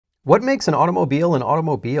What makes an automobile an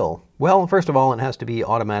automobile? Well, first of all, it has to be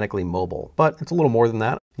automatically mobile, but it's a little more than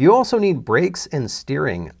that. You also need brakes and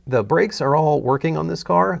steering. The brakes are all working on this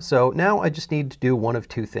car, so now I just need to do one of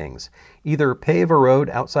two things. Either pave a road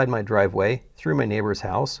outside my driveway, through my neighbor's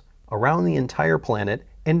house, around the entire planet,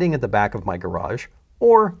 ending at the back of my garage,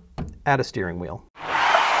 or add a steering wheel.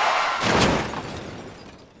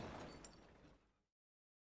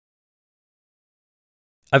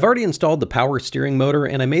 I've already installed the power steering motor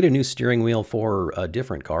and I made a new steering wheel for a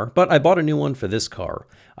different car, but I bought a new one for this car.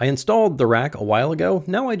 I installed the rack a while ago,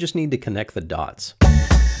 now I just need to connect the dots.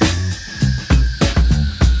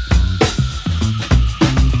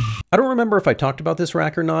 I don't remember if I talked about this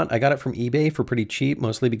rack or not. I got it from eBay for pretty cheap,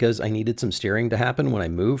 mostly because I needed some steering to happen when I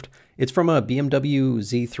moved. It's from a BMW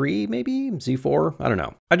Z3, maybe? Z4? I don't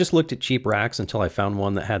know. I just looked at cheap racks until I found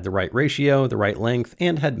one that had the right ratio, the right length,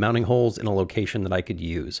 and had mounting holes in a location that I could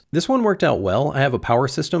use. This one worked out well. I have a power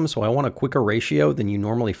system, so I want a quicker ratio than you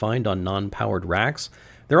normally find on non-powered racks.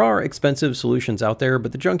 There are expensive solutions out there,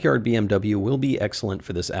 but the Junkyard BMW will be excellent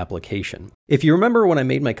for this application. If you remember when I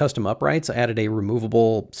made my custom uprights, I added a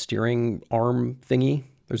removable steering arm thingy.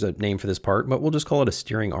 There's a name for this part, but we'll just call it a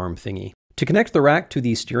steering arm thingy. To connect the rack to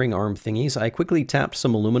these steering arm thingies, I quickly tapped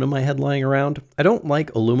some aluminum I had lying around. I don't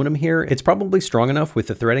like aluminum here. It's probably strong enough with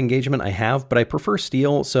the thread engagement I have, but I prefer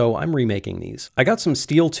steel, so I'm remaking these. I got some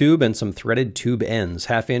steel tube and some threaded tube ends,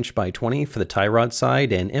 1/2 inch by 20 for the tie rod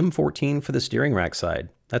side and M14 for the steering rack side.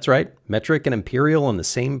 That's right, metric and imperial on the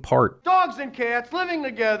same part. Dogs and cats living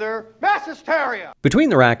together, mass hysteria! Between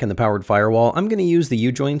the rack and the powered firewall, I'm going to use the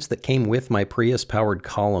U-joints that came with my Prius powered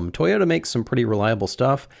column. Toyota makes some pretty reliable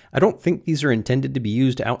stuff. I don't think these are intended to be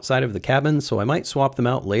used outside of the cabin, so I might swap them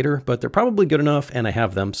out later, but they're probably good enough and I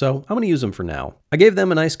have them, so I'm going to use them for now. I gave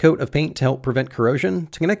them a nice coat of paint to help prevent corrosion.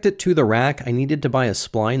 To connect it to the rack, I needed to buy a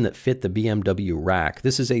spline that fit the BMW rack.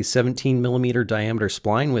 This is a 17mm diameter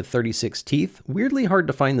spline with 36 teeth. Weirdly hard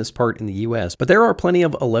to find this part in the US, but there are plenty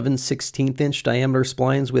of 11/16" diameter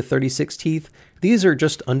splines with 36 teeth. These are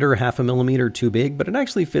just under 1/2 millimeter too big, but it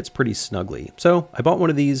actually fits pretty snugly. So I bought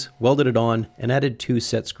one of these, welded it on, and added 2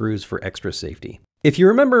 set screws for extra safety. If you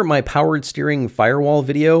remember my powered steering firewall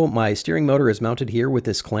video, my steering motor is mounted here with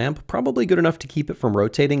this clamp, probably good enough to keep it from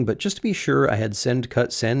rotating, but just to be sure I had send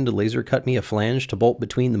cut laser cut me a flange to bolt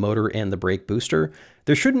between the motor and the brake booster.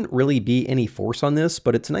 There shouldn't really be any force on this,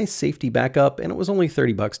 but it's a nice safety backup and it was only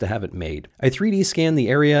 30 bucks to have it made. I 3D scanned the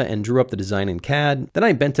area and drew up the design in CAD, then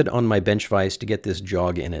I bent it on my bench vise to get this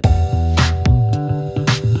jog in it.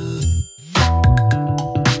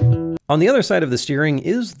 On the other side of the steering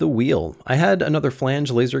is the wheel. I had another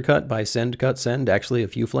flange laser cut by send cut send, actually a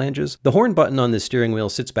few flanges. The horn button on this steering wheel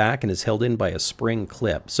sits back and is held in by a spring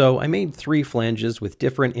clip, so I made 3 flanges with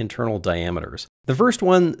different internal diameters. The first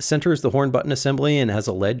one centers the horn button assembly and has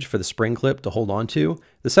a ledge for the spring clip to hold onto.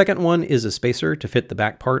 The second one is a spacer to fit the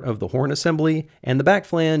back part of the horn assembly, and the back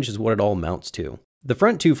flange is what it all mounts to. The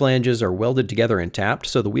front 2 flanges are welded together and tapped,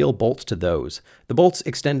 so the wheel bolts to those. The bolts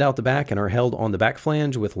extend out the back and are held on the back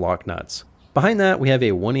flange with lock nuts. Behind that, we have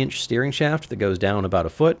a 1-inch steering shaft that goes down about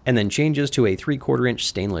 1 foot and then changes to a 3/4 inch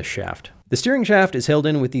stainless shaft. The steering shaft is held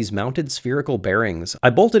in with these mounted spherical bearings.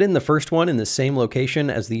 I bolted in the first one in the same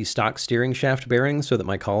location as the stock steering shaft bearings so that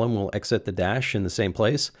my column will exit the dash in the same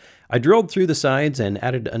place. I drilled through the sides and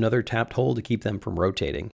added another tapped hole to keep them from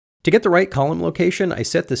rotating. To get the right column location, I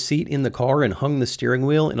set the seat in the car and hung the steering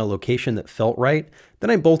wheel in a location that felt right.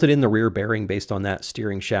 Then I bolted in the rear bearing based on that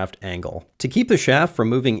steering shaft angle. To keep the shaft from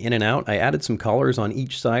moving in and out, I added some collars on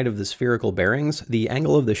each side of the spherical bearings. The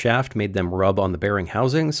angle of the shaft made them rub on the bearing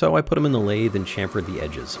housing, so I put them in the lathe and chamfered the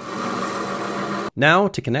edges. Now,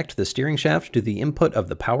 to connect the steering shaft to the input of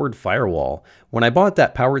the powered firewall. When I bought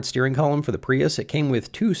that powered steering column for the Prius, it came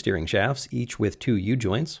with 2 steering shafts, each with 2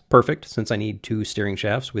 U-joints. Perfect, since I need 2 steering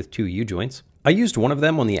shafts with 2 U-joints. I used one of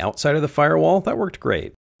them on the outside of the firewall. That worked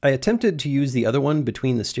great. I attempted to use the other one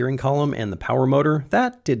between the steering column and the power motor.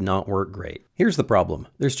 That did not work great. Here's the problem.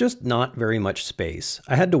 There's just not very much space.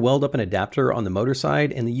 I had to weld up an adapter on the motor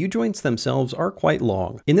side, and the U-joints themselves are quite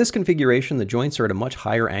long. In this configuration, the joints are at a much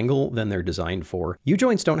higher angle than they're designed for.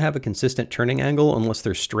 U-joints don't have a consistent turning angle unless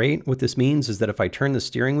they're straight. What this means is that if I turn the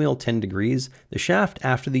steering wheel 10 degrees, the shaft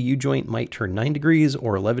after the U-joint might turn 9 degrees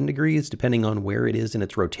or 11 degrees, depending on where it is in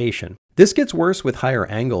its rotation. This gets worse with higher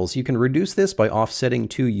angles. You can reduce this by offsetting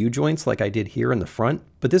 2 U-joints like I did here in the front,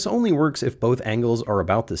 but this only works if both angles are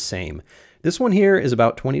about the same. This one here is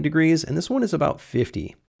about 20 degrees and this one is about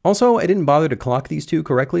 50. Also, I didn't bother to clock these two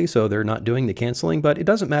correctly, so they're not doing the canceling, but it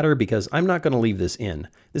doesn't matter because I'm not going to leave this in.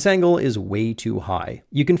 This angle is way too high.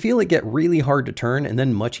 You can feel it get really hard to turn and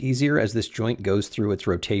then much easier as this joint goes through its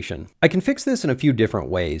rotation. I can fix this in a few different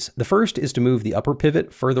ways. The first is to move the upper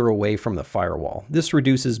pivot further away from the firewall. This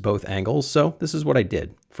reduces both angles, so this is what I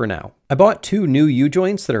did for now. I bought two new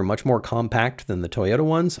U-joints that are much more compact than the Toyota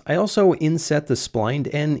ones. I also inset the splined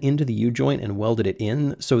end into the U-joint and welded it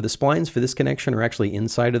in, so the splines for this connection are actually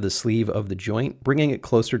inside of the sleeve of the joint, bringing it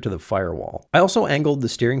closer to the firewall. I also angled the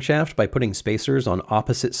steering shaft by putting spacers on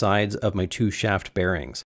opposite sides of my two shaft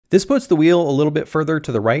bearings. This puts the wheel a little bit further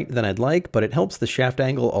to the right than I'd like, but it helps the shaft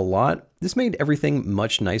angle a lot. This made everything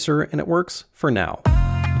much nicer, and it works for now.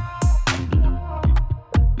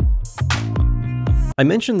 I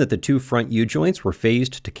mentioned that the two front U-joints were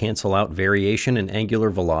phased to cancel out variation in angular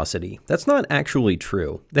velocity. That's not actually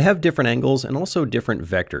true. They have different angles and also different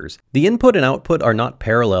vectors. The input and output are not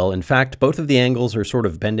parallel. In fact, both of the angles are sort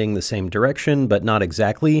of bending the same direction, but not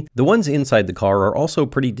exactly. The ones inside the car are also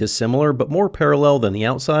pretty dissimilar, but more parallel than the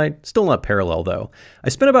outside. Still not parallel though. I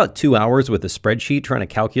spent about 2 hours with a spreadsheet trying to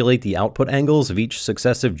calculate the output angles of each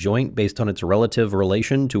successive joint based on its relative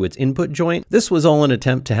relation to its input joint. This was all an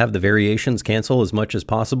attempt to have the variations cancel as much as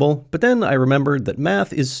possible, but then I remembered that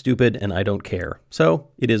math is stupid and I don't care, so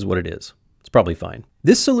it is what it is. It's probably fine.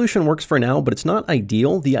 This solution works for now, but it's not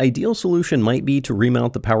ideal. The ideal solution might be to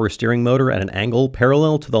remount the power steering motor at an angle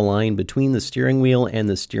parallel to the line between the steering wheel and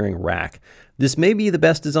the steering rack. This may be the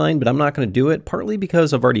best design, but I'm not going to do it, partly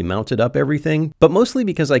because I've already mounted up everything, but mostly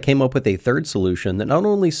because I came up with a third solution that not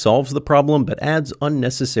only solves the problem, but adds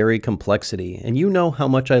unnecessary complexity, and you know how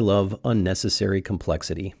much I love unnecessary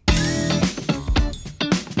complexity.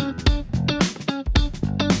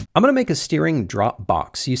 I'm going to make a steering drop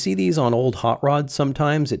box. You see these on old hot rods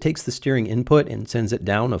sometimes. It takes the steering input and sends it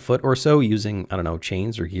down a foot or so using, I don't know,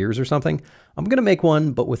 chains or gears or something. I'm going to make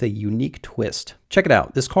one, but with a unique twist. Check it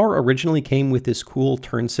out. This car originally came with this cool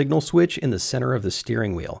turn signal switch in the center of the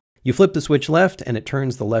steering wheel. You flip the switch left and it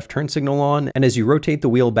turns the left turn signal on, and as you rotate the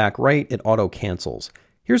wheel back right, it auto cancels.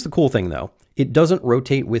 Here's the cool thing though. It doesn't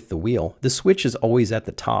rotate with the wheel. The switch is always at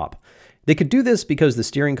the top. They could do this because the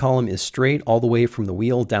steering column is straight all the way from the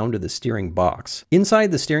wheel down to the steering box.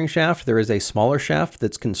 Inside the steering shaft, there is a smaller shaft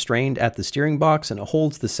that's constrained at the steering box, and it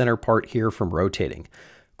holds the center part here from rotating.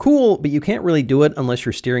 Cool, but you can't really do it unless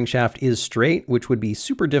your steering shaft is straight, which would be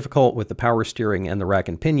super difficult with the power steering and the rack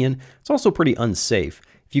and pinion. It's also pretty unsafe.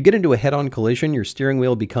 If you get into a head-on collision, your steering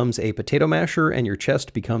wheel becomes a potato masher and your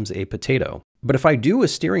chest becomes a potato. But if I do a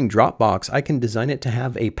steering drop box, I can design it to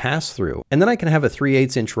have a pass-through, and then I can have a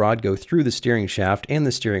 3/8 inch rod go through the steering shaft and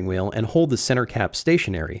the steering wheel and hold the center cap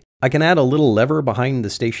stationary. I can add a little lever behind the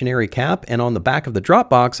stationary cap, and on the back of the drop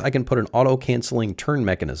box, I can put an auto-canceling turn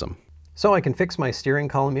mechanism. So I can fix my steering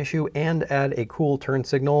column issue and add a cool turn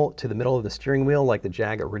signal to the middle of the steering wheel like the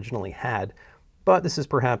Jag originally had. But this is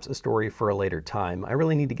perhaps a story for a later time. I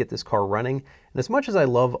really need to get this car running, and as much as I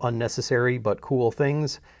love unnecessary but cool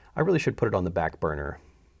things, I really should put it on the back burner.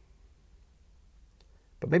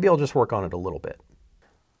 But maybe I'll just work on it a little bit.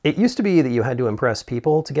 It used to be that you had to impress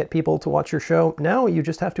people to get people to watch your show. Now you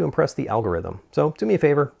just have to impress the algorithm. So do me a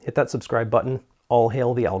favor, hit that subscribe button. All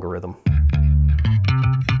hail the algorithm.